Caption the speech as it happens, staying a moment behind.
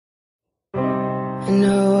I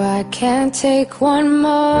know I can't take one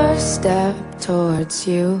more step towards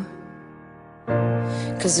you,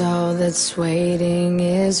 'cause all that's waiting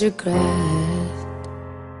is regret.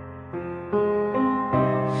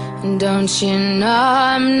 And don't you know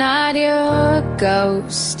I'm not your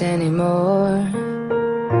ghost anymore?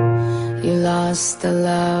 You lost the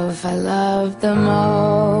love I loved the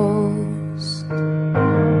most.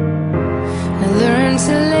 I learned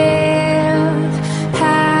to live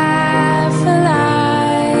half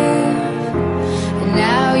alive, and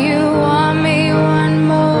now you want me one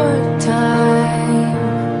more time.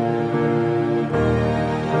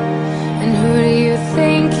 And who do you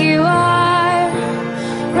think you are,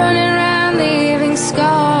 running around leaving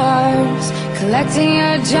scars, collecting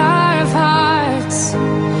your jar of hearts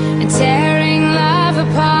and tearing love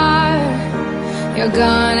apart? You're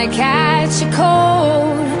gonna catch a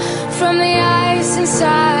cold from the ice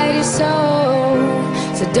inside your soul,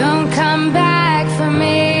 so don't come back for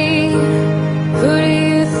me. Who do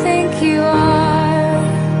you think you are?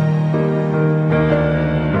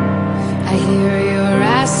 I hear you're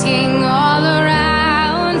asking all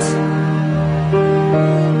around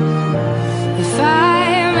if I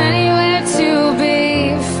am anywhere to be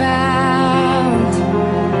found,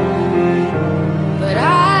 but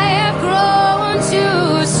I have grown too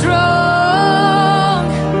strong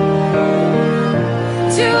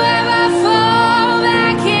to ever fall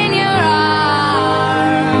back in your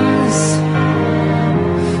arms.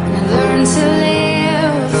 And I learned to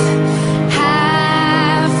live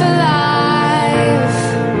half alive,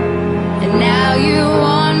 and now you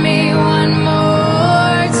want me one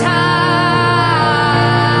more time.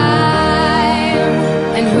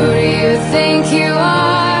 And who do you think you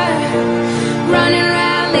are, running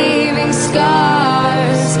around leaving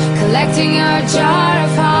scars, collecting your jar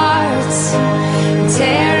of hearts,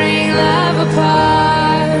 tearing love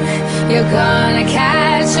apart? You're gonna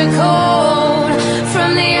catch a cold from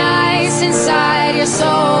the ice inside your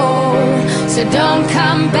soul, so don't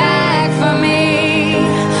come back